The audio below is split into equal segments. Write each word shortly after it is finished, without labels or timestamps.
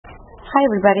Hi,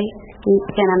 everybody.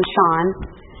 Again, I'm Shawn.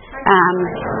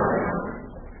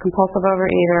 Compulsive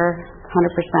overeater,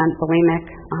 100%,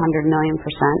 bulimic, 100 million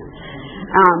percent.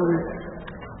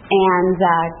 And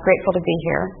grateful to be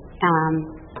here.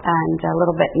 And a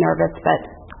little bit nervous, but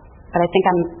I think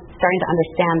I'm starting to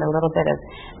understand a little bit of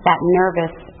that.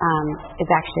 Nervous is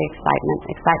actually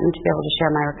excitement to be able to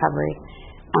share my recovery.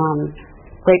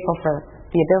 Grateful for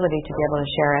the ability to be able to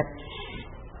share it.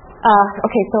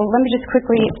 Okay, so let me just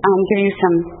quickly give you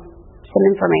some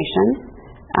information.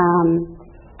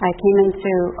 I came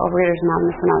into Overeaters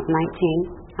Anonymous when I was 19.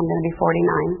 I'm going to be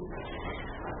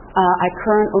 49. I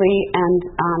currently, and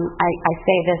I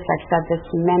say this, I've said this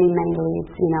many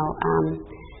leads,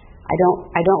 I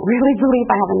don't really believe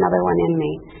I have another one in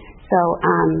me. So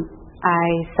I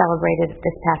celebrated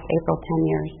this past April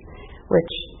 10 years, which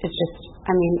is just,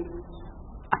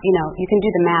 you can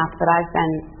do the math, but I've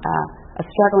been a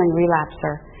struggling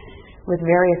relapser with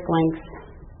various lengths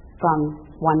from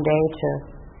 1 day to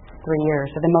 3 years.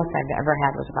 So the most I've ever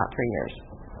had was about 3 years,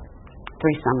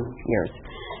 3-some years.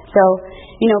 So,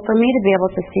 for me to be able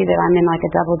to see that I'm in like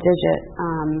a double digit,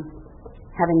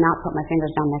 having not put my fingers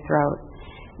down my throat,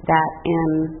 that in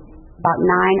about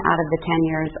 9 out of the 10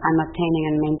 years I'm obtaining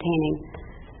and maintaining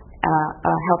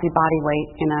a healthy body weight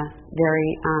in a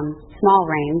very small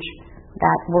range,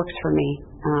 that works for me.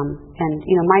 And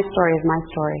my story is my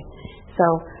story. So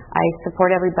I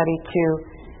support everybody to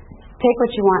take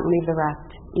what you want and leave the rest.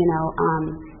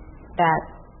 That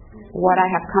what I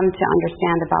have come to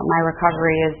understand about my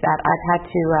recovery is that I've had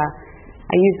to,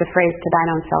 I use the phrase, to thine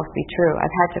own self be true.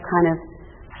 I've had to kind of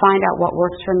find out what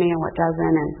works for me and what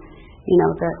doesn't. And,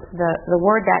 the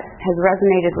word that has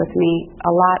resonated with me a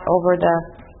lot over the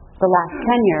last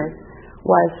 10 years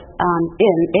was,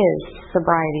 is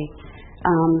sobriety.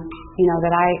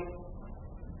 That I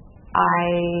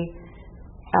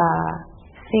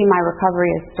see my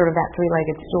recovery as sort of that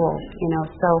three-legged stool,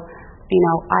 so,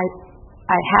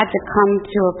 I had to come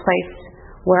to a place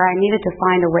where I needed to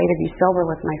find a way to be sober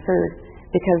with my food,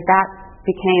 because that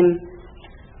became,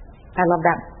 I love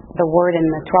that, the word in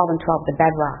the 12 and 12, the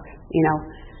bedrock,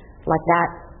 like that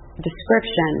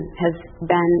description has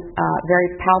been very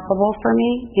palpable for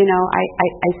me.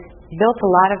 I built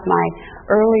a lot of my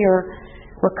earlier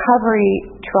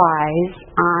recovery tries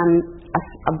on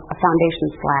a foundation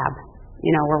slab,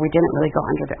 where we didn't really go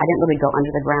under I didn't really go under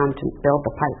the ground to build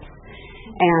the pipes.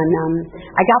 And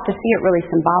I got to see it really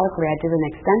symbolically. I did an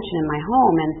extension in my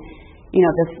home, and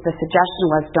the suggestion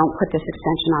was, don't put this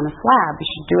extension on a slab. You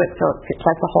should do it so it fits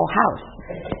like the whole house.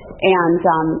 And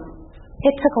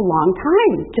it took a long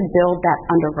time to build that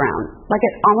underground. Like,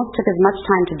 it almost took as much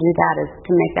time to do that as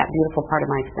to make that beautiful part of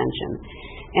my extension.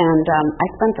 And I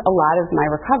spent a lot of my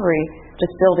recovery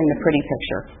just building the pretty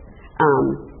picture.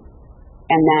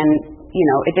 And then,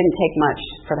 it didn't take much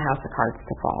for the house of cards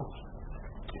to fall.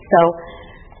 So,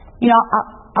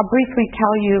 I'll briefly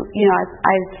tell you,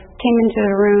 I came into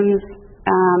the rooms,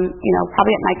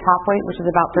 probably at my top weight, which is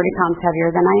about 30 pounds heavier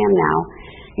than I am now.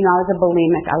 I was a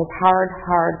bulimic. I was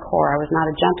hardcore. I was not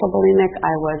a gentle bulimic.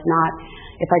 I was not,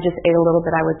 if I just ate a little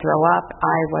bit, I would throw up.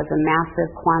 I was a massive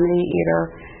quantity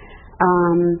eater.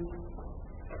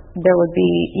 There would be,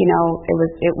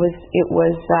 it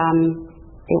was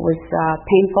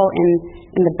painful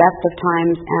in the best of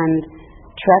times and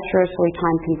treacherously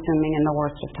time consuming in the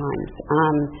worst of times.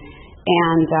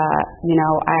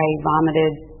 I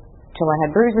vomited till I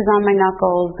had bruises on my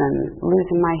knuckles and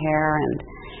losing my hair,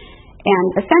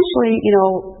 and essentially,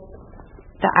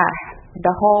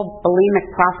 the whole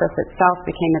bulimic process itself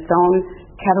became its own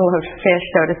kettle of fish,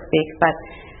 so to speak, but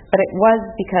it was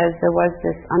because there was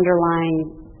this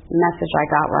underlying message I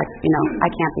got where I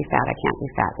can't be fat, I can't be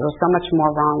fat. There was so much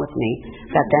more wrong with me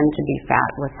that then to be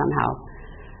fat was somehow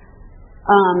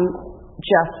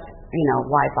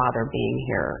why bother being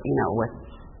here, with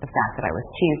the fact that I was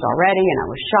teased already and I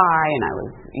was shy and I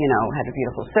was, had a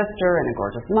beautiful sister and a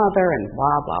gorgeous mother and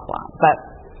blah, blah, blah. But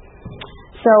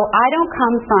so I don't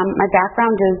come from, my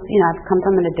background is, I've come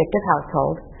from an addictive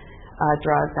household,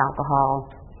 drugs, alcohol,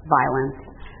 violence,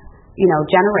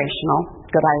 generational,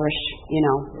 good Irish,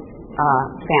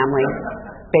 family,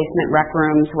 basement rec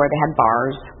rooms where they had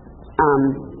bars,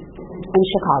 in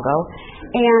Chicago.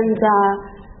 And,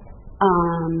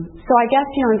 so I guess,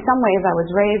 in some ways I was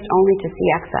raised only to see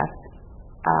excess,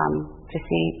 to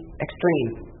see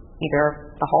extreme.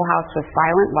 Either the whole house was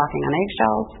silent, walking on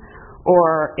eggshells,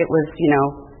 or it was,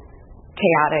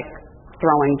 chaotic,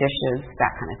 throwing dishes,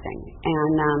 that kind of thing.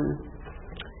 And,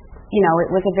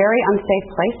 it was a very unsafe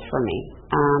place for me.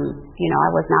 I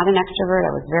was not an extrovert.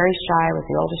 I was very shy. I was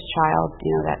the oldest child,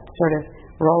 that sort of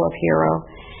role of hero.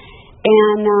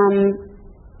 And,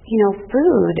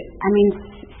 food, I mean,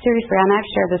 seriously, and I've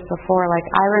shared this before, like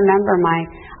I remember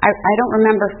I don't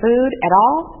remember food at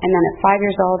all, and then at 5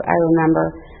 years old, I remember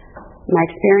my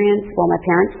experience. Well, my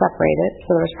parents separated,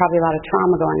 so there was probably a lot of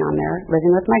trauma going on there,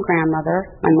 living with my grandmother,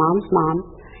 my mom's mom,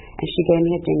 and she gave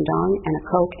me a ding-dong and a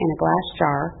Coke in a glass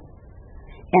jar,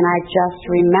 and I just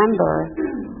remember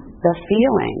the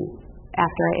feeling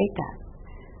after I ate that.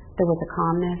 There was a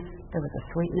calmness, there was a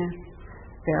sweetness,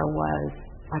 there was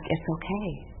like, it's okay.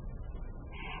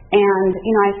 And,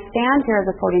 I stand here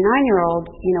as a 49-year-old,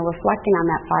 reflecting on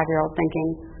that 5-year-old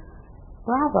thinking,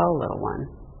 bravo, little one.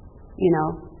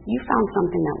 You found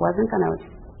something that was going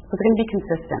to be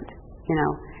consistent,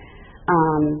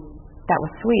 that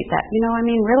was sweet. That,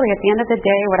 really at the end of the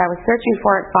day, what I was searching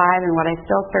for at 5 and what I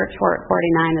still search for at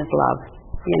 49 is love,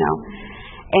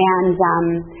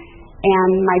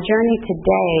 And my journey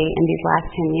today in these last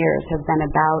 10 years has been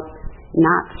about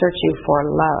not searching for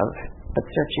love, but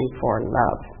searching for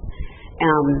love.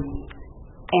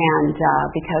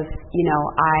 Because,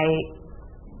 I,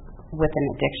 with an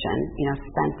addiction,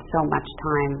 spent so much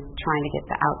time trying to get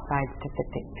the outsides to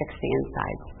fix the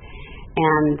insides.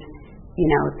 And,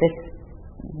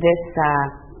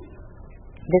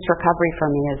 this recovery for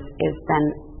me has been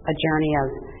a journey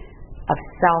of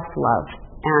self-love.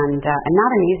 And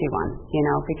not an easy one,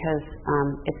 because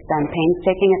it's been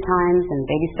painstaking at times and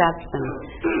baby steps, and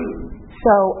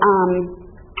so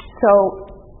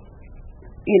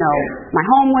my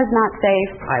home was not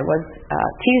safe. I was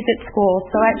teased at school,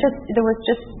 so there was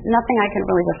just nothing I could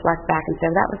really reflect back and say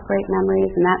that was great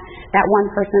memories, and that one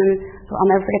person, I'll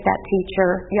never forget that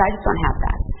teacher. I just don't have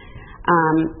that.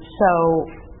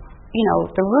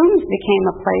 The rooms became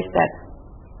a place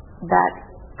that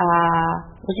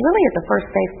was really the first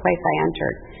safe place I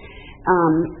entered.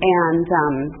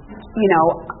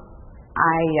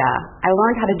 I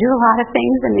learned how to do a lot of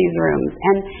things in these rooms.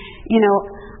 And,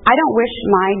 I don't wish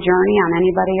my journey on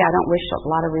anybody. I don't wish a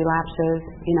lot of relapses.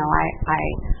 I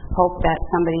hope that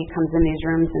somebody comes in these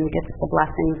rooms and gets the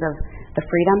blessings of the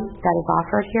freedom that is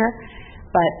offered here.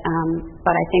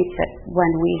 But I think that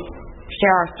when we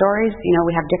share our stories,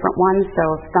 we have different ones. So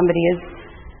if somebody is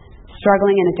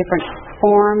struggling in a different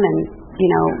form and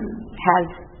has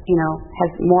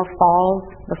more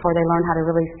falls before they learn how to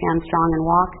really stand strong and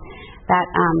walk, that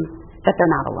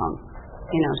they're not alone.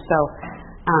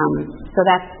 So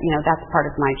that's part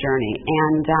of my journey.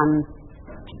 And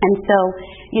so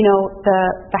the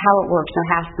how it works,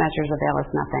 half measures avail us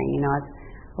nothing.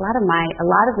 A lot of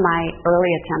my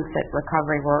early attempts at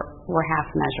recovery were half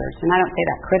measures, and I don't say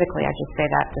that critically. I just say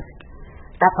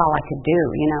that's all I could do.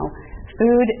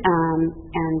 Food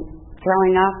and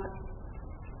throwing up,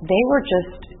 they were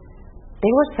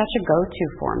such a go-to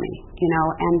for me,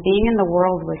 and being in the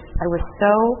world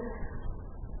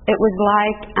it was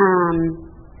like,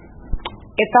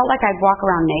 it felt like I'd walk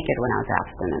around naked when I was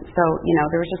abstinent. So,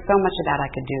 there was just so much of that I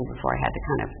could do before I had to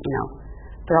kind of,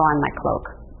 throw on my cloak,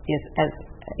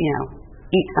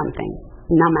 eat something,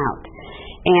 numb out.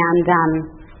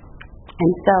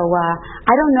 And so,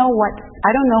 I don't know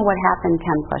what happened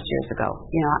 10 plus years ago.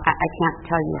 I can't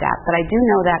tell you that, but I do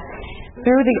know that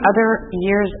through the other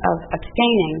years of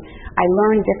abstaining, I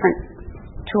learned different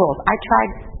tools. I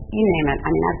tried, you name it. I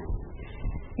mean,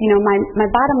 my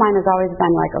bottom line has always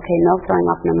been like, okay, no throwing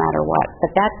up no matter what.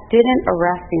 But that didn't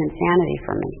arrest the insanity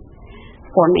for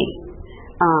me.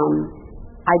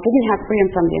 I didn't have freedom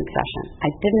from the obsession. I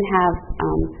didn't have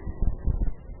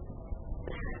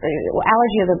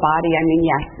allergy of the body. I mean,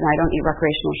 yes, I don't eat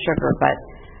recreational sugar, but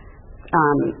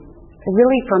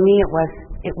really for me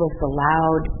it was the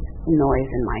loud noise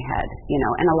in my head,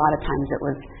 and a lot of times it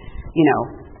was,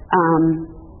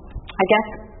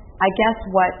 I guess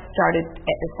what started,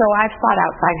 so I've sought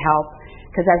outside help,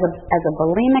 because as a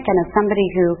bulimic and as somebody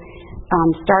who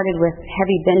started with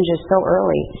heavy binges so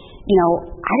early,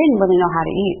 I didn't really know how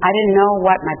to eat. I didn't know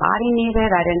what my body needed.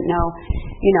 I didn't know,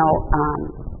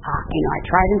 I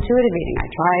tried intuitive eating. I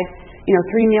tried,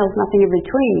 3 meals, nothing in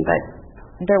between, but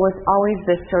there was always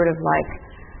this sort of like,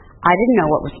 I didn't know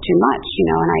what was too much,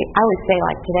 and I always say,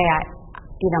 like, today,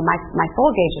 my full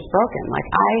gauge is broken. Like,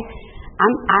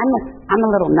 I'm a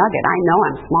little nugget. I know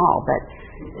I'm small, but,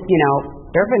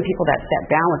 there have been people that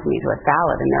sat down with me to a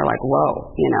salad and they're like,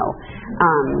 whoa,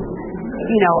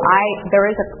 there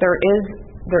is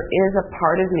a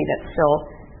part of me that's still,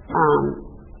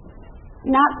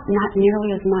 not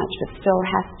nearly as much, but still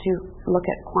has to look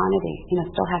at quantity,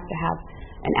 still has to have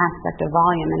an aspect of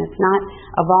volume, and it's not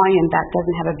a volume that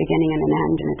doesn't have a beginning and an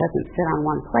end, and it doesn't sit on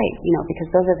one plate,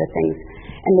 because those are the things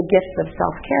and the gifts of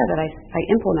self-care that I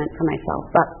implement for myself.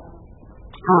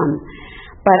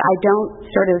 But I don't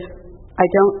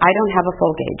I don't have a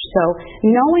full gauge. So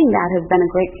knowing that has been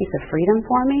a great piece of freedom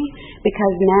for me,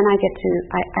 because then I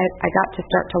got to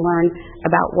start to learn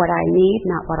about what I need,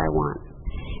 not what I want.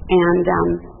 And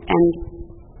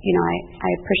you know, I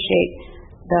appreciate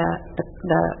the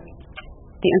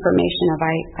information of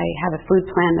I have a food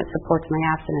plan that supports my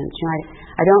abstinence. You know,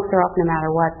 I don't throw up no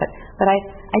matter what, but I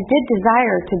did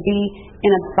desire to be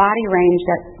in a body range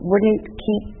that wouldn't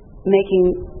keep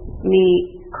making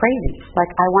me crazy.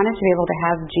 Like, I wanted to be able to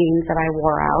have jeans that I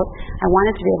wore out. I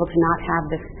wanted to be able to not have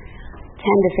this 10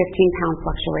 to 15 pound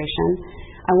fluctuation.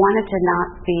 I wanted to not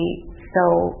be so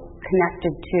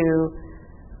connected to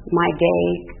my day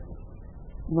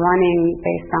running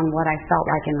based on what I felt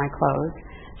like in my clothes.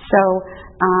 So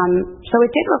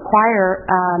it did require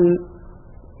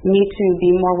me to be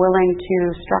more willing to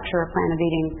structure a plan of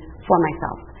eating for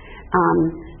myself.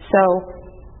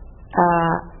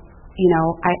 You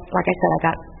know, like I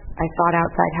said, I sought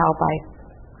outside help. I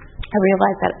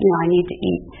realized that, you know, I need to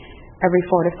eat every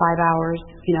 4 to 5 hours.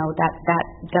 You know, that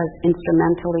does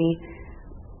instrumentally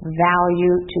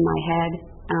value to my head.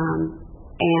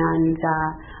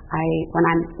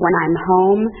 When I'm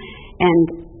home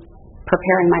and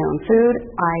preparing my own food,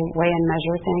 I weigh and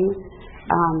measure things.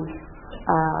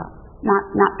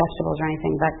 Not vegetables or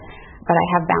anything, but I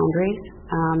have boundaries.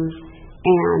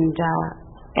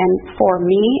 And for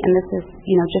me, and this is,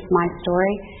 you know, just my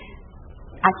story,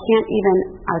 I can't even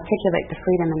articulate the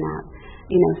freedom in that.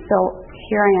 You know, so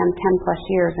here I am 10 plus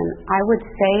years, and I would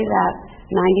say that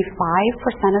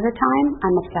 95% of the time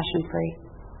I'm obsession free.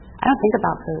 I don't think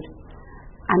about food.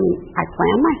 I mean, I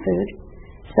plan my food,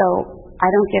 so I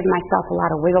don't give myself a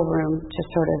lot of wiggle room to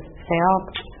sort of say, oh,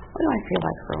 what do I feel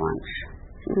like for lunch?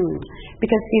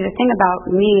 Because, see, the thing about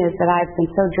me is that I've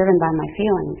been so driven by my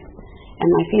feelings, and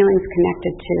my feelings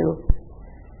connected to,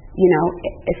 you know,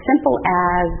 as simple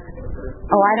as,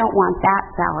 oh, I don't want that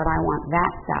salad, I want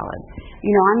that salad. You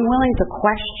know, I'm willing to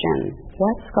question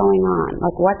what's going on,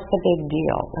 like, what's the big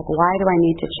deal? Like, why do I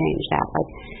need to change that? Like,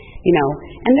 you know,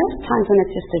 and there's times when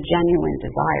it's just a genuine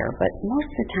desire, but most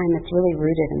of the time it's really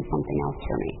rooted in something else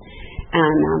for me.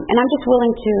 And I'm just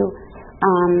willing to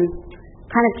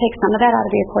kind of take some of that out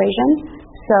of the equation.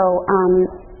 So,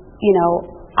 you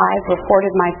know, I've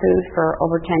reported my food for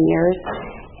over 10 years,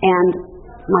 and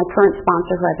my current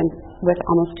sponsor, who I've been with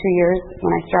almost 2 years, when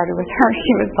I started with her,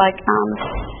 she was like,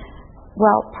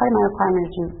 well, part of my requirement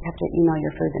is you have to email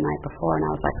your food the night before. And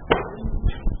I was like,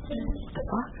 the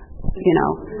fuck? You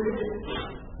know,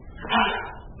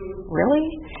 really?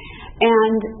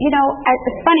 And, you know,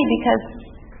 it's funny because,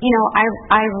 you know,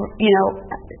 I'm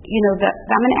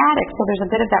an addict, so there's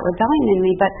a bit of that rebellion in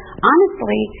me. But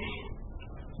honestly,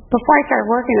 before I started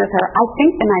working with her, I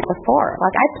think the night before,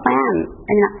 like, I plan.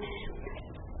 And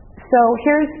so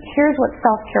here's what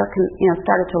self-care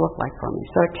started to look like for me.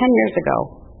 So 10 years ago,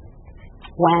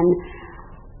 when,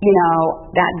 you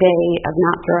know, that day of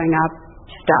not throwing up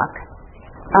stuck,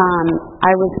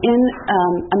 I was in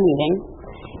a meeting,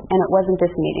 and it wasn't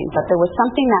this meeting, but there was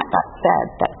something that got said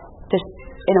that just,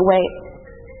 in a way,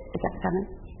 is that 7?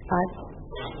 5?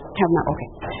 10, no, okay.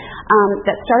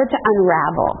 That started to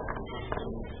unravel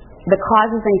the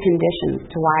causes and conditions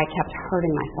to why I kept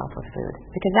hurting myself with food.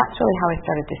 Because that's really how I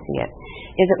started to see it.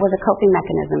 It was a coping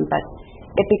mechanism, but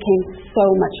it became so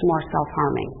much more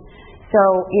self-harming. So,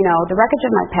 you know, the wreckage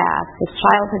of my past, this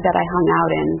childhood that I hung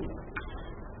out in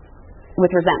with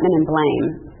resentment and blame,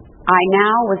 I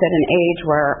now was at an age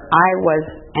where I was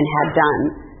and had done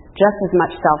just as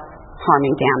much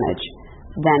self-harming damage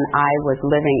than I was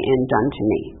living in done to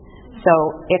me. So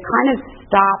it kind of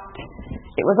stopped.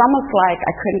 It was almost like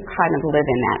I couldn't kind of live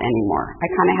in that anymore. I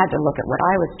kind of had to look at what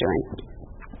I was doing.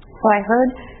 So I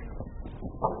heard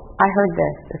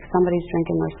this: if somebody's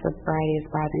drinking or sobriety is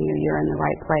bothering you, you're in the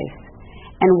right place.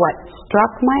 And what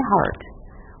struck my heart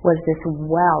was this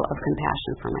well of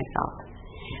compassion for myself.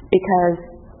 Because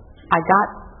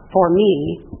for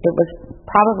me, it was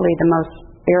probably the most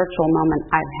spiritual moment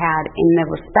I've had in the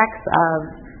respects of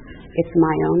it's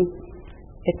my own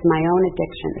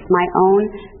addiction. It's my own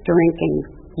drinking,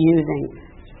 using,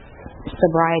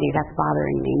 sobriety that's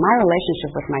bothering me. My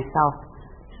relationship with myself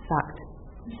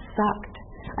sucked.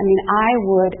 I mean, I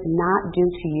would not do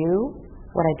to you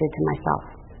what I did to myself,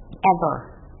 ever.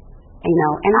 You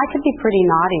know, and I could be pretty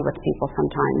naughty with people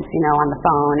sometimes, you know, on the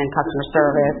phone and customer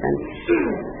service,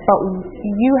 but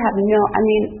you have no, I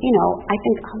mean, you know, I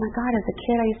think, oh my God, as a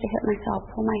kid I used to hit myself,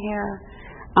 pull my hair.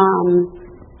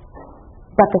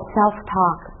 But the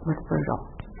self-talk was brutal.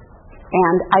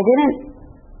 And I didn't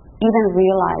even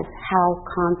realize how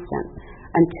constant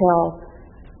until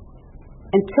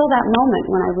that moment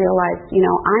when I realized, you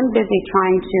know, I'm busy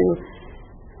trying to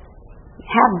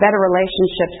have better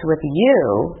relationships with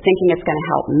you, thinking it's going to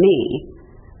help me,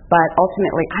 but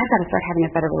ultimately I've got to start having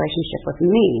a better relationship with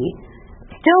me,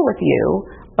 still with you,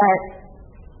 but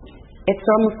it's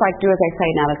almost like do as I say,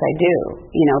 not as I do,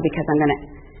 because I'm going to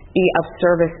be of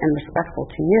service and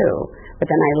respectful to you, but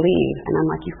then I leave and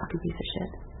I'm like, you fucking piece of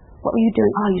shit. What were you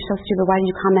doing? Oh, you're so stupid. Why did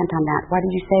you comment on that? Why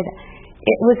did you say that?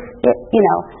 It was,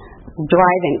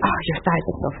 driving. Oh, your thighs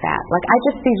are so fat.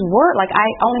 These words, I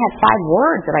only had 5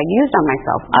 words that I used on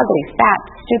myself. Ugly, fat,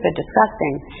 stupid,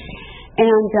 disgusting.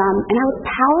 And I was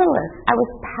powerless. I was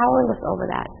powerless over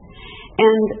that.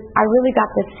 And I really got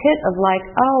this hit of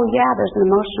oh yeah, there's an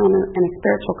emotional and a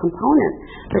spiritual component.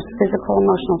 There's physical,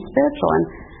 emotional, spiritual. And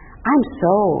I'm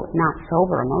so not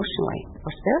sober emotionally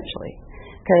or spiritually.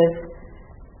 Because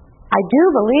I do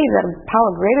believe that a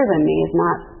power greater than me is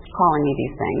not calling me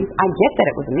these things. I get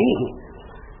that it was me.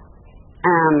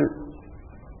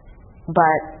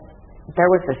 But there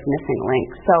was this missing link.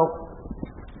 So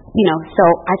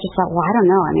I just thought, well, I don't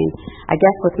know. I mean, I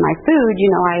guess with my food,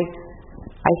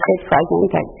 I stayed present.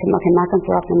 I said, okay, I'm not going to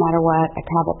throw up no matter what. I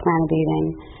tablet plan of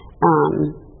eating.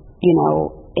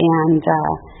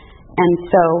 And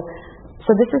so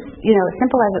this is, as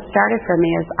simple as it started for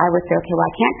me is I would say, okay,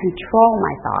 well, I can't control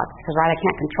my thoughts because, I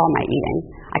can't control my eating.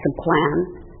 I can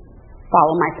plan,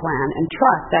 follow my plan, and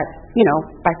trust that,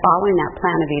 by following that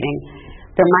plan of eating,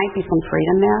 there might be some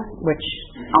freedom there, which,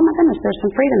 oh my goodness, there's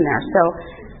some freedom there. So,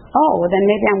 well, then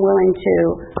maybe I'm willing to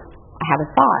have a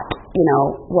thought,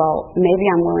 well, maybe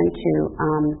I'm willing to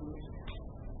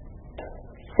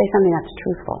say something that's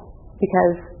truthful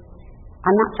because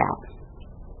I'm not fat.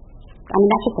 I mean,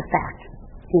 that's just a fact,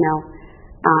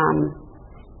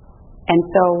 And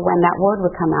so when that word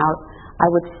would come out, I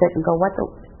would sit and go, I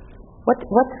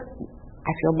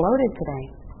feel bloated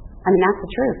today. I mean, that's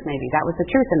the truth, maybe. That was the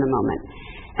truth in the moment.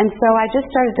 And so I just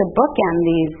started to bookend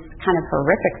these kind of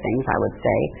horrific things, I would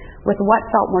say, with what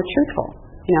felt more truthful.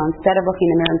 Instead of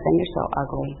looking in the mirror and saying, you're so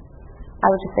ugly, I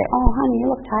would just say, oh, honey, you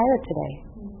look tired today.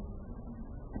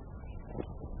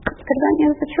 Because then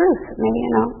it was the truth.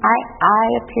 Maybe, I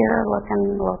appear looking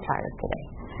a little tired today.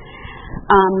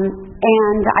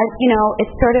 And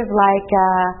it's sort of like,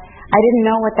 I didn't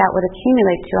know what that would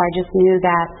accumulate to. I just knew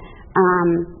that,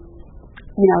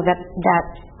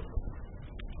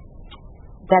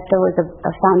 that there was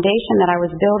a foundation that I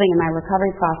was building in my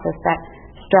recovery process that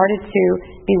started to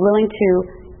be willing to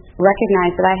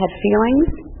recognize that I had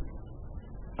feelings,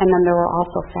 and then there were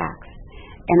also facts.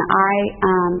 And I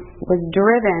was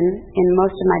driven in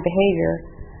most of my behavior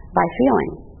by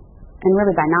feeling, and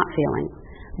really by not feeling.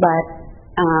 But,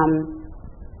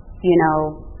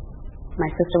 my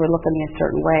sister would look at me a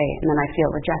certain way, and then I'd feel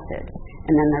rejected.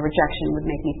 And then the rejection would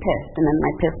make me pissed, and then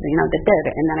my piss, and then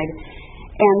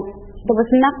and there was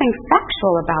nothing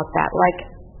factual about that.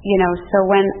 So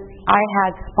when I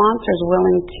had sponsors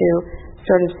willing to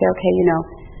sort of say, okay,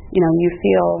 you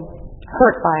feel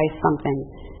hurt by something,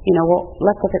 well,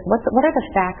 let's look at what are the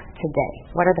facts today?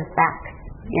 What are the facts?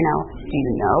 Do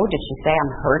you know? Did she say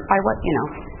I'm hurt by what?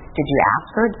 Did you ask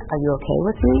her? Are you okay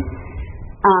with me?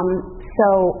 So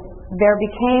there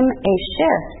became a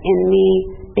shift in me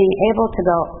being able to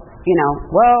go,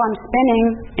 well, I'm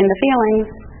spinning in the feelings,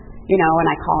 and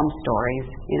I call them stories.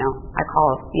 I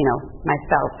call my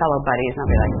fellow buddies, and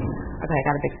I'll be like, okay, I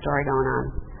got a big story going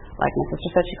on. Like my sister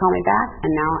said, she called me back,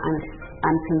 and now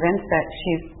I'm convinced that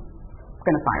she's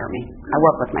going to fire me. I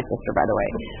work with my sister, by the way,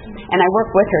 and I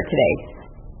work with her today.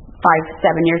 5-7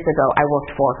 years ago, I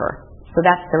worked for her. So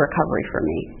that's the recovery for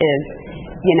me. Is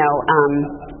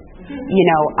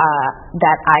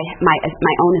that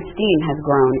my own esteem has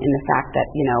grown in the fact that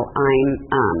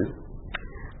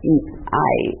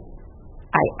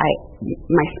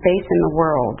my space in the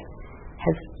world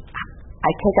I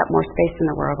take up more space in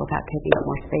the world without taking up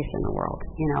more space in the world.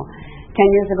 10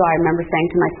 years ago, I remember saying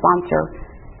to my sponsor,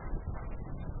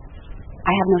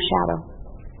 I have no shadow.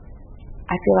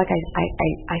 I feel like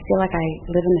I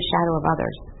live in the shadow of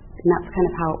others, and that's kind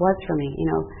of how it was for me.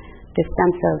 This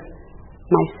sense of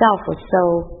myself was so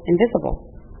invisible.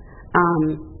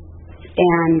 Are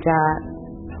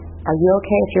you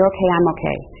okay? If you're okay, I'm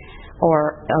okay.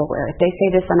 Or if they say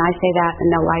this and I say that, then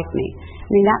they'll like me. I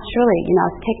mean, that's really, I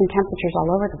was taking temperatures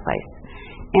all over the place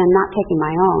and not taking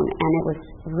my own, and it was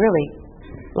really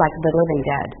like the living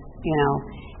dead,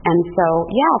 And so,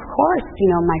 yeah, of course,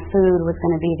 my food was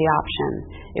going to be the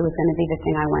option. It was going to be the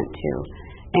thing I went to.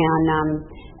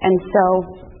 And so,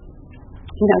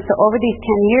 so over these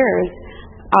 10 years,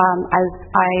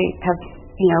 I have,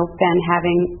 been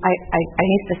having, I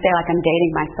used to say like I'm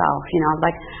dating myself,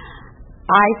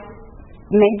 I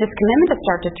made this commitment to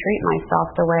start to treat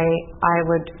myself the way I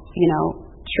would,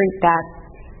 treat that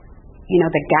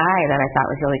the guy that I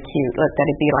thought was really cute, that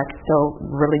it'd be like still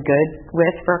really good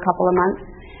with for a couple of months.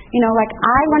 Like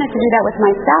I wanted to do that with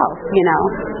myself,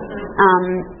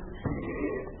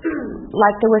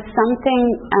 like there was something,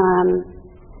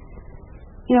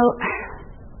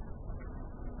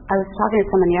 I was talking to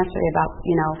someone yesterday about,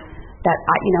 that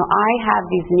I have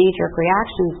these knee-jerk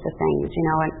reactions to things, and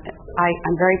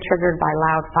I'm very triggered by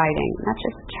loud fighting. That's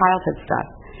just childhood stuff.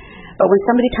 But when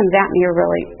somebody comes at me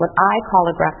really, what I call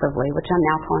aggressively, which I'm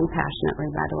now calling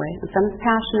passionately, by the way. When someone's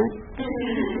passionate,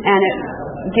 and it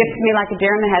gets me like a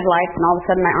deer in the headlights, and all of a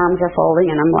sudden my arms are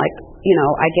folding, and I'm like,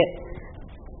 I get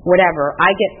whatever. I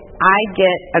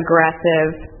get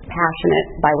aggressive, passionate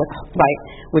by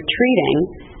treating.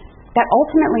 That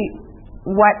ultimately,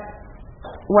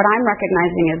 what I'm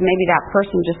recognizing is maybe that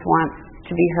person just wants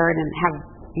to be heard and have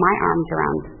my arms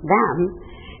around them,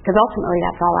 because ultimately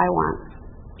that's all I want.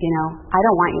 I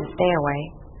don't want you to stay away.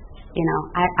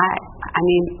 I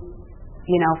mean,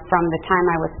 from the time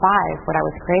I was 5, what I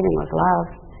was craving was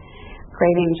love,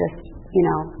 craving just,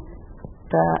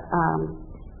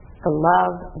 the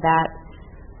love that,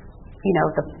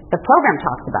 the program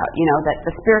talks about, that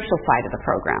the spiritual side of the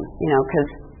program, because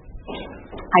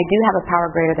I do have a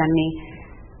power greater than me.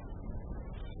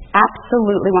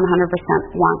 Absolutely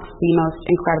 100% wants the most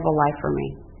incredible life for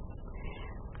me.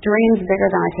 Dreams bigger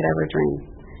than I could ever dream.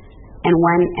 And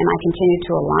I continue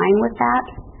to align with that,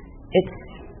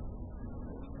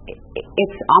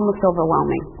 it's almost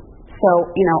overwhelming. So,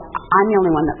 I'm the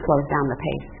only one that slows down the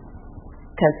pace,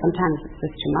 because sometimes it's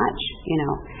just too much,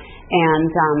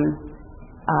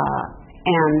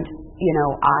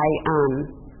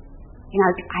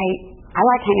 I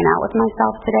like hanging out with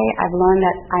myself today. I've learned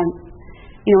that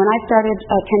when I started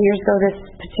 10 years ago, this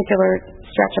particular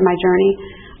stretch of my journey,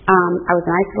 I was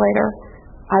an isolator.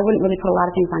 I wouldn't really put a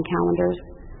lot of things on calendars.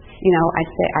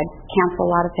 I'd cancel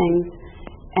a lot of things.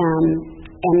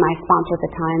 And my sponsor at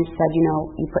the time said, you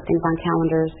put things on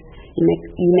calendars, you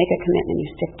make a commitment, you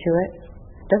stick to it.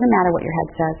 It doesn't matter what your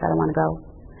head says, I don't want to go.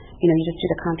 You just do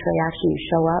the contrary action, you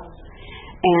show up.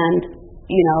 And,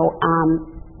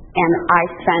 and I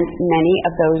spent many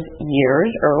of those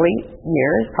early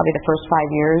years, probably the first 5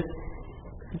 years,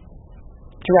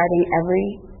 dreading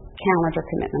every calendar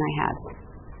commitment I had.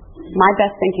 My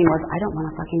best thinking was, I don't want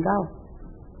to fucking go.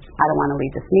 I don't want to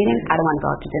leave this meeting. I don't want to go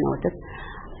out to dinner with this.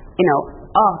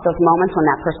 Those moments when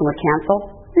that person would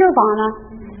cancel, nirvana,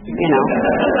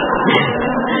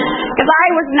 because I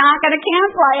was not going to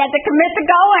cancel. I had to commit to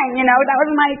going. That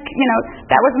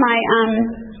was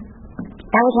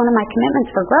one of my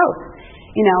commitments for growth.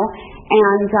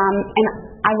 And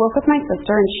I work with my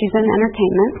sister, and she's in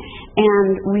entertainment,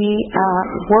 and we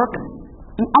work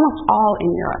almost all in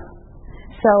Europe.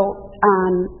 So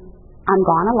I'm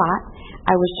gone a lot.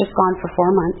 I was just gone for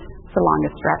 4 months. It's the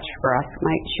longest stretch for us.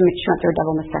 She went through a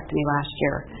double mastectomy last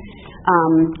year.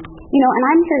 And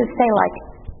I'm here to say,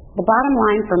 the bottom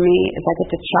line for me is I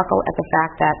get to chuckle at the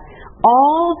fact that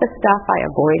all the stuff I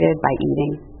avoided by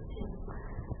eating,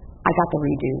 I got the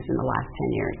redos in the last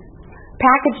 10 years.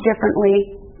 Packaged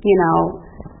differently,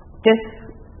 this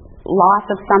loss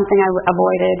of something I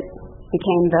avoided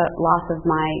became the loss of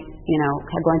my,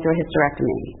 going through a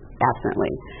hysterectomy,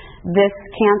 absently. This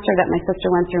cancer that my sister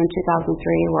went through in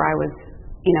 2003, where I was,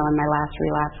 in my last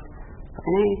relapse,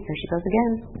 hey, here she goes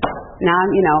again. Now,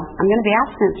 I'm going to be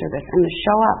abstinent through this. I'm going to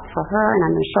show up for her, and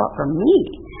I'm going to show up for me.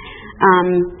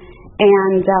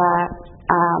 And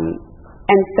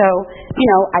so,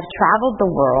 I've traveled the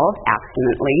world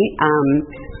abstinently.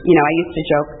 I used to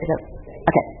joke,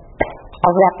 okay,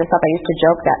 I'll wrap this up. I used to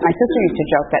joke that, my sister used to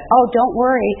joke that, don't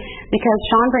worry, because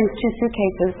Sean brings 2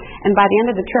 suitcases, and by the end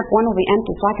of the trip, one will be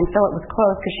empty so I can fill it with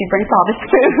clothes because she brings all this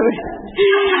food.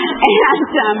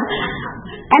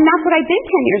 And that's what I did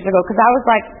 10 years ago, because I was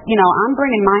like, I'm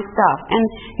bringing my stuff. And,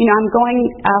 I'm going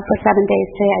for 7 days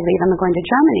today. I leave, I'm going to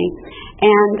Germany.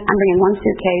 And I'm bringing 1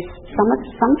 suitcase,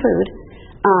 some food.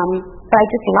 But I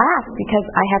just laugh because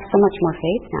I have so much more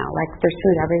faith now. There's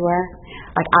food everywhere.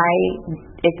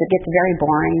 It gets very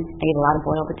boring. I eat a lot of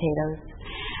boiled potatoes.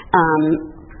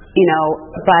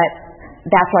 But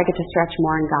that's where I get to stretch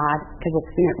more in God, because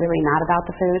it's really not about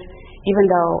the food.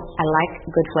 Even though I like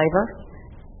good flavor,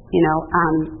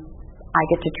 I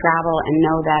get to travel and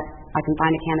know that I can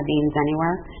find a can of beans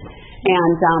anywhere.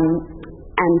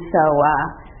 And so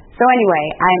anyway,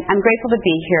 I'm grateful to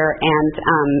be here, and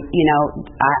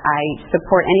I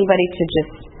support anybody to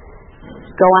just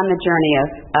go on the journey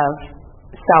of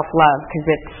self-love, because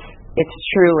it's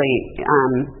truly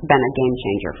been a game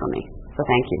changer for me. So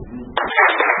thank you.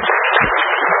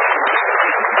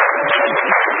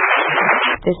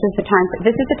 This is the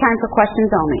time for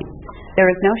questions only. There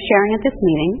is no sharing at this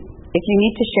meeting. If you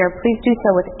need to share, please do so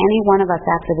with any one of us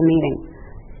after the meeting.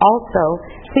 Also,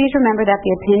 please remember that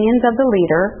the opinions of the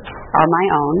leader are my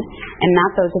own and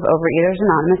not those of Overeaters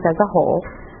Anonymous as a whole.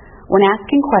 When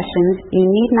asking questions, you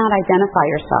need not identify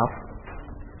yourself.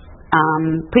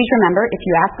 Please remember, if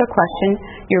you ask a question,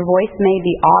 your voice may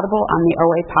be audible on the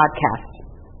OA podcast.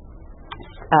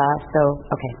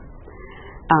 Okay.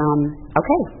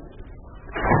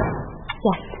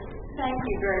 Yes. Thank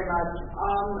you very much.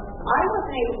 I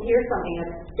wasn't able to hear something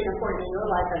that's been important in your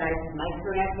life that I might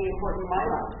turn out to be important in my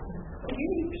life. Could you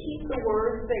repeat the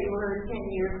words that you heard 10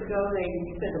 years ago that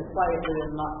you said apply it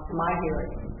to my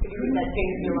hearing? Could you read that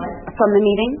change in your life? From the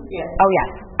meeting? Yes. Oh, yes.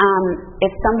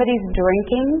 If somebody's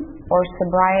drinking or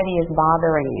sobriety is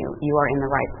bothering you, you are in the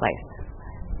right place.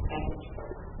 Thank you.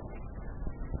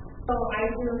 So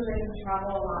I do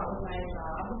travel a lot with my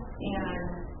job, and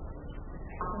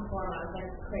often for a month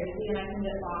that's crazy, and I can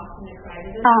get lost in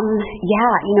excited.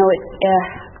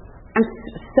 I'm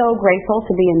so grateful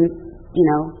to be in,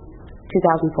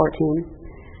 2014.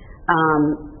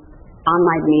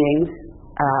 Online meetings,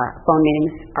 phone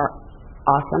meetings are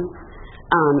awesome.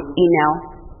 Email,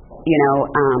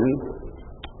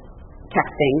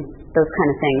 texting, those kind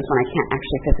of things when I can't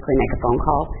actually physically make a phone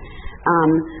call.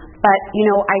 But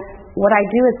what I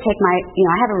do is take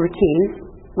I have a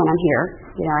routine when I'm here.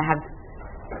 I have,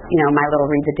 my little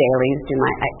read the dailies, do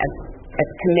a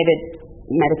committed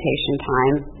meditation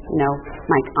time,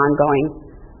 my ongoing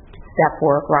step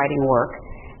work, writing work.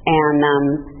 And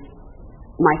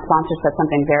my sponsor said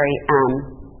something very,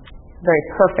 very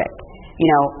perfect.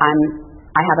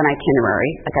 I have an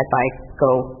itinerary. Like if I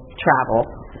go travel,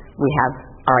 we have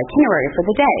our itinerary for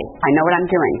the day. I know what I'm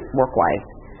doing work-wise.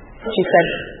 She said,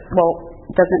 well,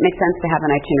 doesn't it make sense to have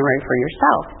an itinerary for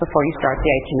yourself before you start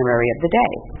the itinerary of the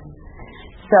day?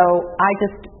 So I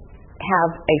just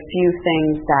have a few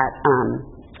things that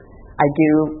I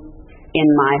do in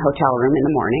my hotel room in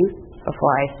the morning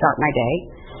before I start my day.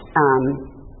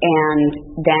 And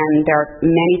then there are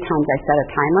many times I set a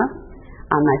timer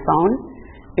on my phone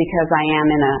because I am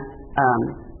in a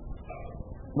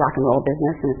rock and roll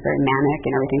business, and it's very manic,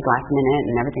 and everything's last minute,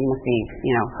 and everything must be,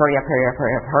 hurry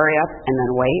up, and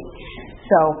then wait.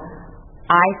 So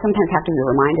I sometimes have to be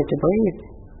reminded to breathe.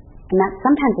 And that's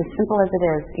sometimes as simple as it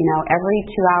is. Every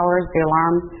 2 hours, the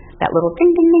alarm, that little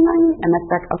ding, ding, ding, ding, and that's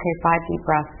like, okay, 5 deep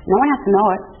breaths. No one has to know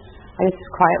it. I just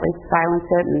quietly silence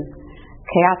it, and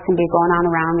chaos can be going on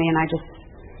around me, and I just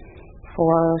 4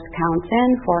 counts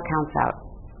in, 4 counts out.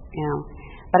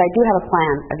 But I do have a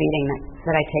plan of eating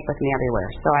that I take with me everywhere.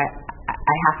 So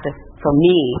I have to, for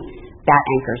me, that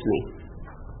anchors me.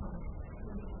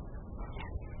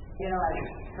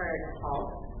 I've heard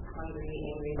HALT, Hungry,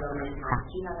 Angry, Lonely. Do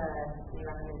you have any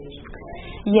recommendation for that?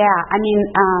 Yeah,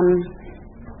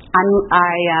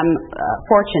 I am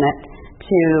fortunate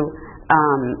to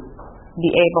be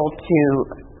able to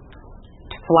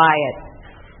fly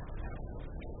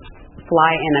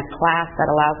in a class that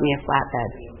allows me a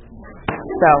flatbed.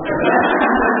 So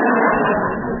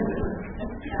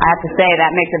I have to say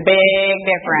that makes a big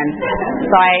difference.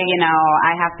 So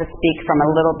I have to speak from a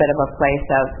little bit of a place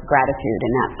of gratitude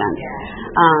in that sense.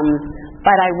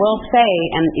 But I will say,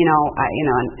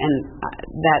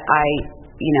 that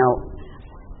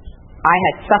I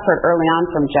had suffered early on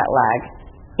from jet lag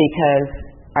because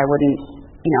I wouldn't,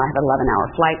 I have an 11-hour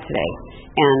flight today,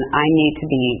 and I need to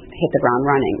hit the ground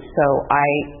running. So I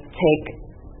take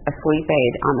a sleep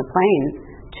aid on the plane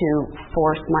to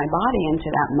force my body into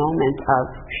that moment of,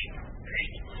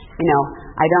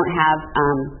 I don't have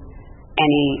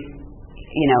any,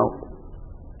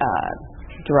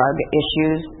 drug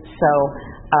issues, so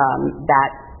that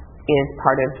is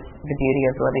part of the beauty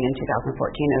of living in 2014.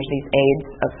 There's these aids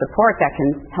of support that can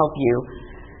help you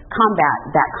combat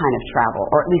that kind of travel,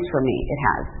 or at least for me, it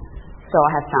has. So I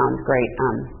have found great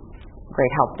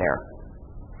help there.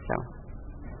 So,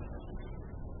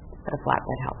 but a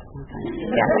flatbed helps.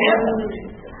 Yeah.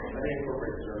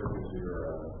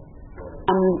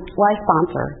 Well, I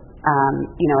sponsor.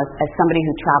 As somebody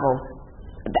who travels,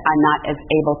 I'm not as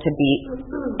able to be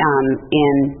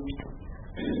in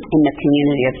the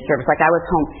community of service. Like I was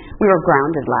home, we were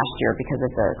grounded last year because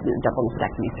of the double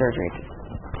mastectomy surgery.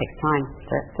 It takes time.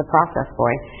 It's a process,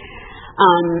 boy.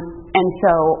 And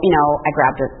so, I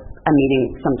grabbed a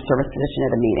meeting, some service position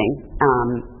at a meeting.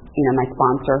 My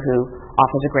sponsor, who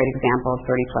offers a great example of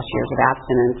 30 plus years of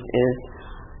abstinence, is,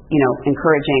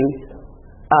 encouraging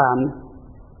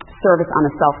service on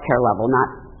a self-care level, not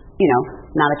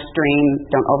extreme,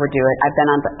 don't overdo it. I've been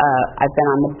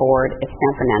on the board at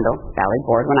San Fernando Valley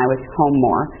Board when I was home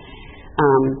more.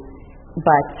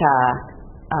 But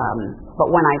but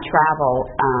when I travel,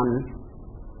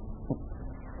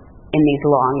 in these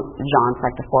long jaunts,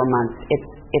 like the 4 months,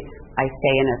 I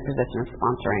stay in a position of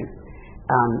sponsoring,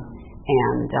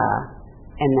 and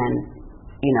then,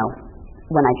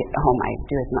 when I get home, I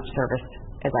do as much service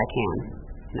as I can.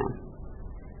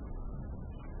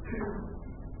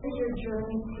 Is your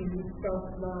journey to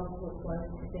self-love what was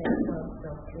today?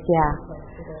 Yeah.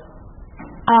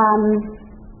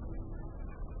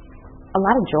 A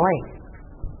lot of joy.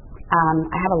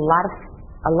 I have a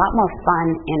lot more fun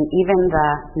in even the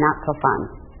not so fun.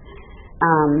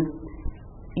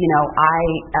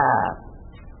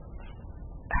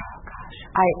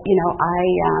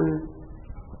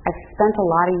 I've spent a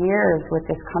lot of years with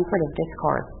this comfort of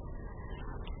discourse,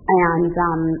 and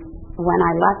when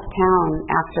I left town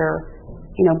after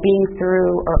being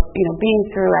through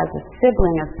as a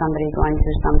sibling of somebody going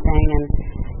through something, and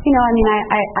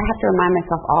I have to remind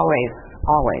myself always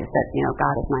that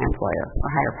God is my employer or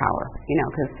higher power,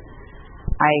 because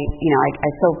I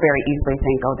so very easily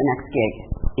think, oh, the next gig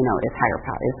is higher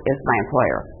power, is my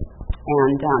employer,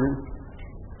 and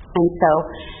so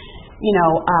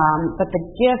but the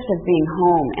gift of being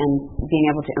home and being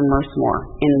able to immerse more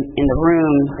in the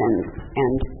rooms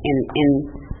and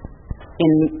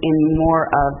in more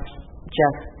of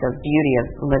just the beauty of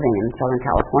living in Southern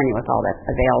California with all that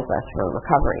avails us for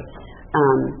recovery.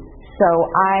 So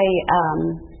I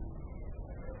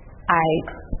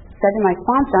said to my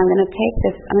sponsor, I'm going to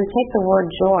take the word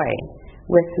joy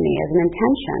with me as an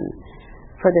intention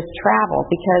for this travel,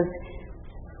 because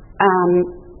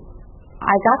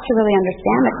I got to really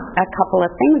understand a couple of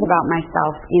things about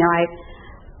myself.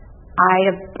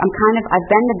 I've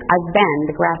been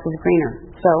the grass is greener.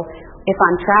 So if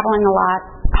I'm traveling a lot,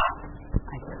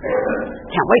 I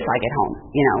can't wait till I get home,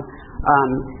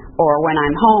 or when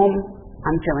I'm home,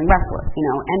 I'm feeling restless,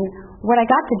 and what I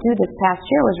got to do this past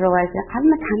year was realize that I'm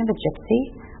a kind of a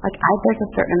gypsy. There's a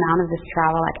certain amount of this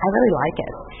travel, I really like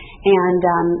it, and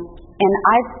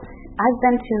I've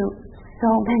been to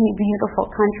so many beautiful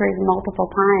countries multiple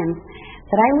times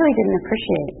that I really didn't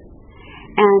appreciate,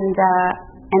 and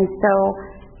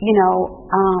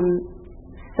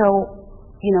so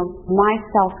my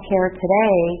self-care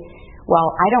today,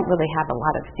 well, I don't really have a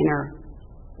lot of inner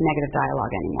negative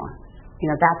dialogue anymore.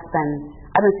 That's been,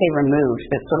 I wouldn't say removed,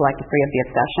 but sort of like free of the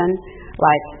obsession,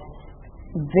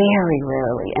 very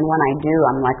rarely. And when I do,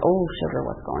 I'm like, oh, sugar,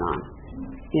 what's going on?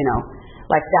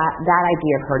 That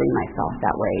idea of hurting myself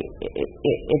that way,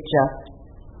 it's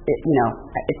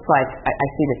like I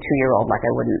see the 2-year-old I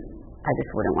just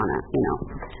wouldn't want to,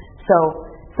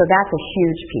 So that's a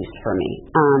huge piece for me.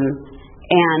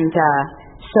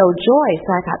 So joy, so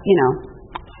I thought,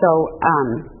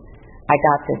 I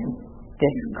got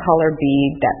this color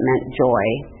bead that meant joy,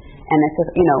 and it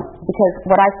says, because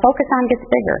what I focus on gets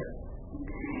bigger,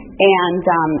 and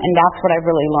that's what I've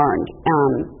really learned,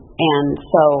 and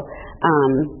so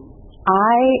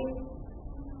I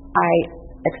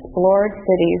explored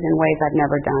cities in ways I've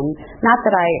never done. Not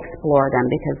that I explore them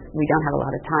because we don't have a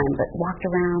lot of time, but walked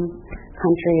around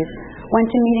countries, went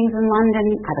to meetings in London,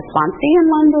 had a sponsee in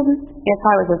London, yes,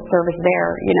 I was of service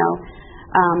there,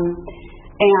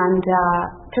 and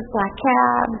took black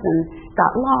cabs and got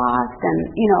lost,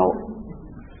 and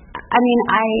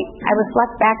I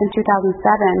reflect back in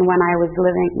 2007 when I was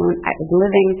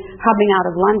living hubbing out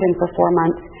of London for 4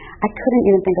 months. I couldn't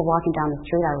even think of walking down the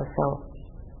street.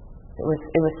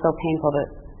 It was so painful that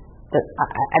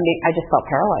I just felt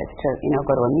paralyzed to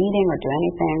go to a meeting or do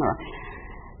anything, or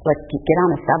get on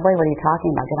the subway. What are you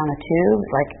talking about? Get on the tubes,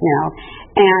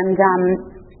 and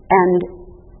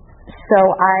so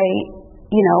I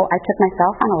took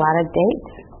myself on a lot of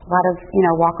dates, a lot of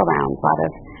walk-arounds, a lot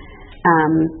of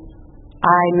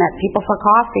I met people for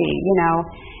coffee,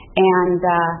 and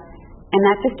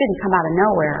that just didn't come out of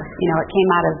nowhere. It came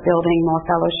out of building more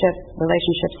fellowship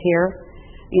relationships here.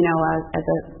 As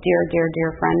a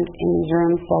dear friend in these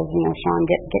rooms says, Sean,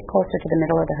 get closer to the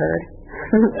middle of the herd.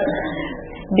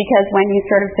 Because when you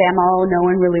sort of say, no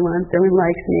one really wants, no one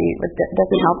likes me, it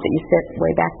doesn't help that you sit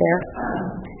way back there.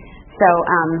 So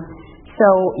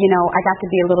I got to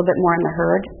be a little bit more in the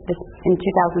herd in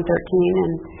 2013,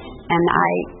 and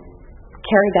I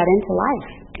carried that into life,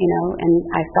 and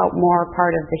I felt more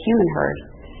part of the human herd,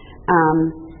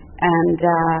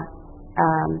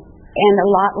 and a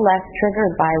lot less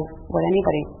triggered by what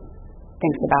anybody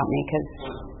thinks about me, because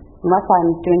unless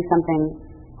I'm doing something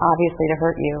obviously to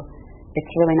hurt you,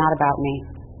 it's really not about me.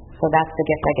 So that's the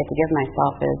gift I get to give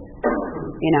myself is,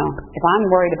 if I'm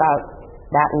worried about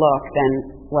that look, then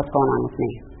what's going on with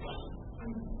me?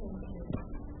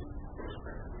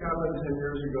 happen 10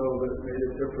 years ago that made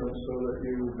a difference so that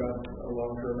you got a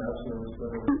long-term abstinence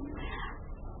benefit?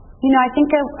 I think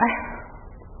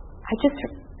I just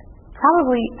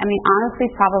probably, honestly,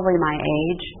 probably my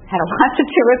age had a lot to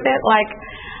do with it. Like,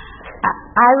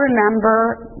 I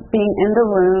remember being in the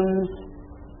rooms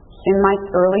in my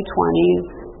early 20s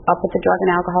up at the Drug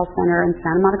and Alcohol Center in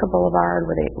Santa Monica Boulevard,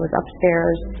 where it was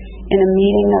upstairs, in a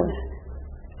meeting of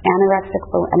an anorexic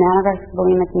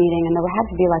bulimic meeting, and there had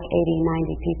to be like 80,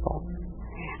 90 people.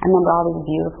 I remember all these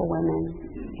beautiful women,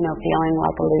 feeling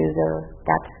like a loser.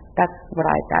 That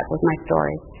was my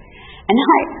story. And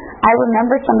I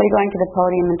remember somebody going to the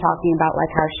podium and talking about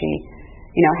like how she,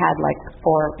 had like 4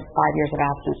 or 5 years of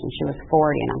abstinence and she was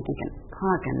 40, and I'm thinking,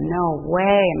 fucking no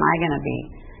way am I going to be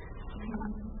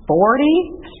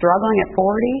 40, struggling at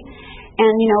 40.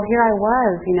 And, here I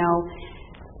was,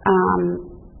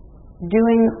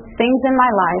 doing things in my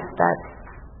life that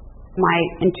my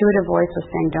intuitive voice was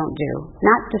saying don't do.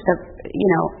 Not just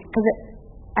because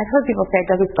I've heard people say it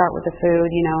doesn't start with the food,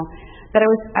 but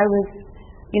I was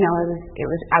in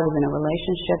a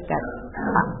relationship that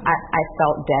I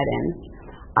felt dead in.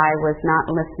 I was not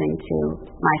listening to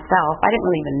myself. I didn't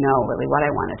really even know really what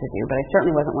I wanted to do, but I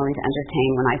certainly wasn't willing to entertain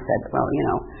when I said, well,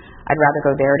 I'd rather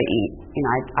go there to eat.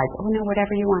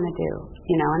 Whatever you want to do,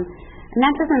 and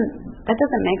that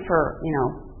doesn't make for,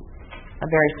 a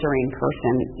very serene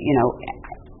person,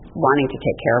 wanting to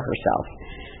take care of herself.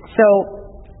 So,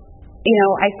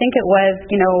 I think it was,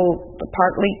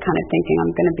 partly kind of thinking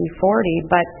I'm going to be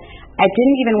 40, but I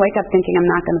didn't even wake up thinking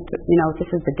I'm not going to,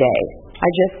 this is the day.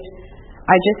 I just,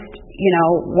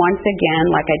 once again,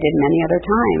 like I did many other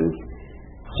times,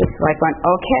 just like went,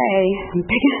 okay,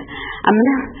 I'm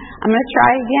gonna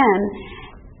try again.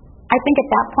 I think at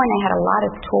that point I had a lot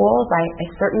of tools.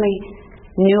 I certainly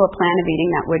knew a plan of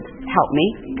eating that would help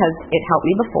me because it helped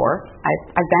me before.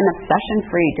 I've been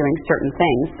obsession free doing certain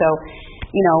things. So,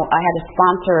 I had a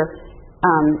sponsor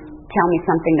tell me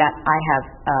something that I have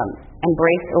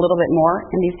embraced a little bit more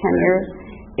in these 10 years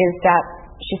is that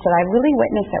she said, I really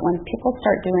witnessed that when people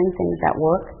start doing things that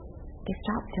work, they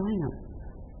stop doing them.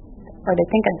 Or they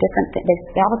think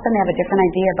they all of a sudden have a different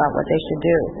idea about what they should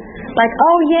do. Like,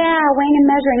 oh yeah, weighing and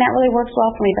measuring, that really works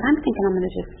well for me, but I'm thinking I'm not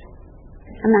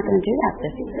going to do that.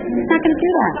 I'm not going to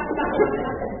do that.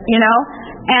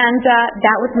 And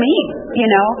that was me,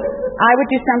 I would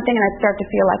do something and I'd start to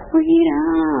feel like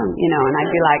freedom, and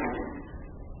I'd be like,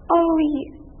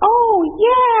 oh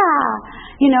yeah,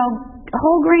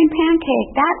 whole grain pancake,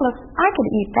 I could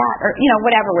eat that, or,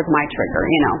 whatever was my trigger,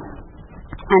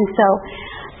 And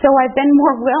so I've been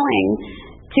more willing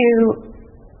to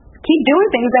keep doing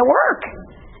things that work,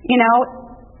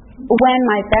 when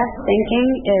my best thinking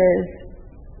is,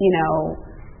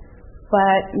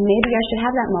 but maybe I should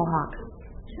have that mohawk.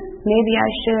 Maybe I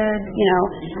should,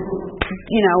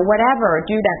 whatever,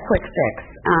 do that quick fix.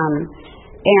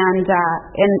 And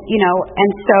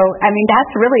so,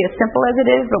 that's really as simple as it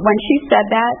is. But when she said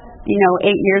that, 8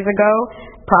 years ago,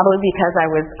 probably because I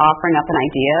was offering up an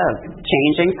idea of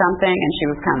changing something, and she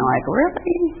was kind of like,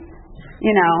 really?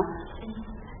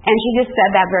 And she just said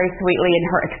that very sweetly in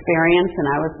her experience, and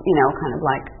I was, kind of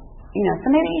like, so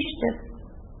maybe you should just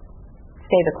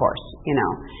stay the course,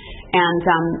 And,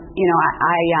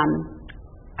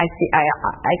 I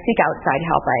seek outside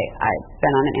help. I've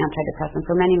been on an antidepressant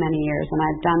for many, many years, and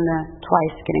I've done the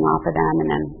twice getting off of them,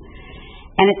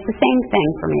 and it's the same thing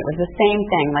for me. It was the same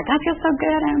thing. Like, I feel so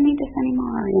good, I don't need this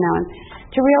anymore, and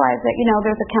to realize that,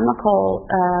 there's a chemical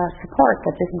support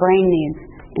that this brain needs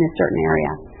in a certain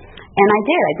area. And I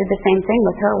did the same thing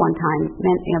with her one time,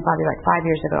 probably like 5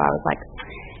 years ago. I was like,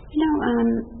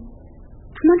 I'm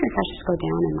wondering if I should just go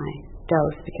down in my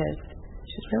dose, because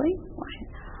she's really, why?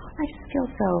 I feel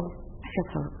so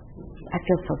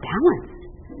balanced.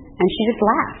 And she just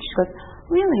laughed. She goes,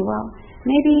 really? Well,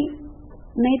 maybe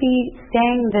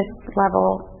staying this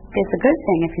level is a good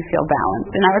thing if you feel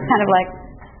balanced. And I was kind of like,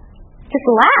 just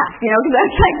laugh, because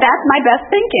that's my best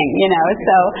thinking,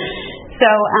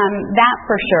 So that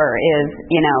for sure is,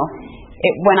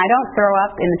 when I don't throw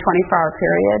up in the 24-hour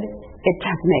period, it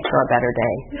does make for a better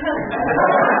day.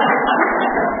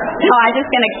 So I'm just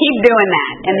going to keep doing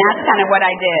that, and that's kind of what I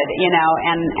did, and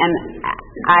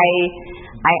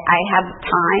I have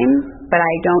time, but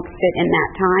I don't sit in that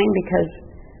time because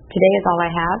today is all I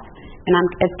have, and I'm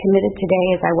as committed today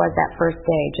as I was that first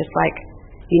day. Just like,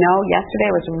 yesterday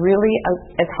was really,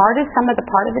 as hard as some of the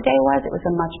part of the day was, it was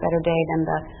a much better day than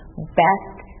the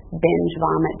best binge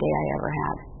vomit day I ever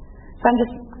had. So I'm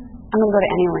going to go to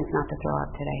any length not to throw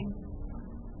up today.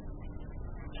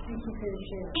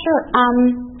 Sure.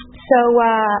 So,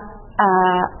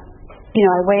 I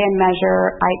weigh and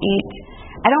measure. I eat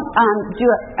I don't do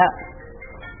a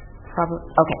probably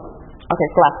okay. Okay,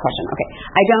 so last question. Okay,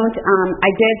 I don't.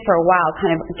 I did for a while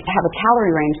kind of have a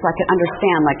calorie range so I could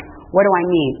understand like what do I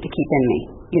need to keep in me,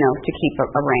 to keep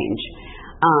a range.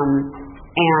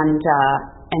 And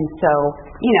so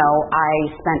I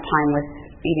spent time with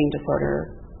eating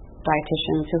disorder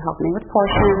dietitians who helped me with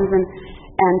portions,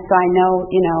 and so I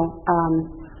know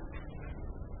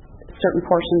certain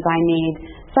portions I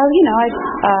need. So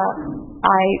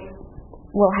I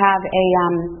will have a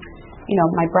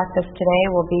my breakfast today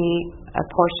will be a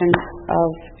portion of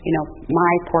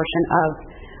my portion of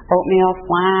oatmeal,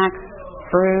 flax,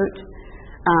 fruit,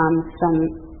 some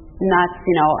nuts.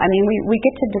 We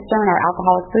get to discern our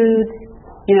alcoholic foods.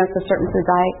 So certain foods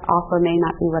I offer may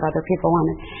not be what other people want.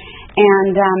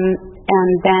 And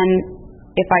then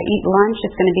if I eat lunch,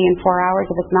 it's going to be in 4 hours.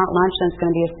 If it's not lunch, then it's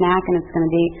going to be a snack, and it's going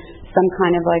to be some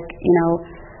kind of like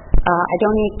I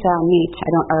don't eat meat. I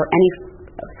don't or any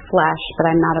flesh, but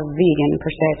I'm not a vegan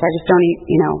per se, so I just don't eat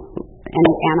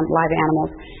any live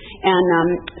animals.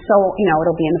 And so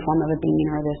it'll be in the form of a bean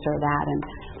or this or that, and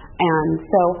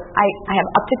so I have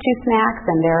up to 2 snacks,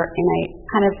 and they're in a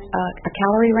kind of a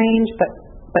calorie range, but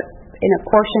in a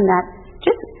portion that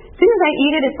just as soon as I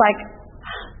eat it, it's like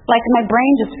my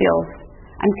brain just feels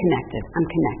I'm connected,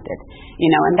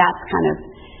 and that's kind of,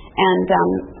 and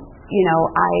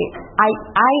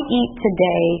I eat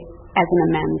today as an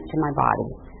amends to my body.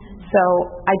 So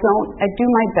I do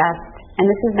my best, and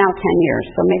this is now 10 years,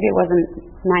 so maybe it wasn't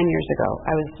 9 years ago.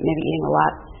 I was maybe eating a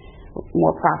lot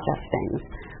more processed things,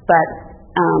 but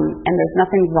and there's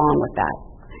nothing wrong with that.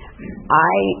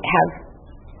 I have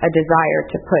a desire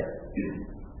to put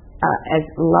as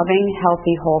loving,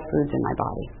 healthy, whole foods in my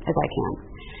body as I can,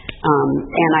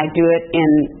 and I do it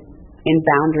in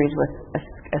boundaries with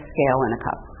a scale and a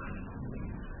cup.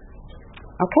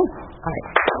 Okay, all right.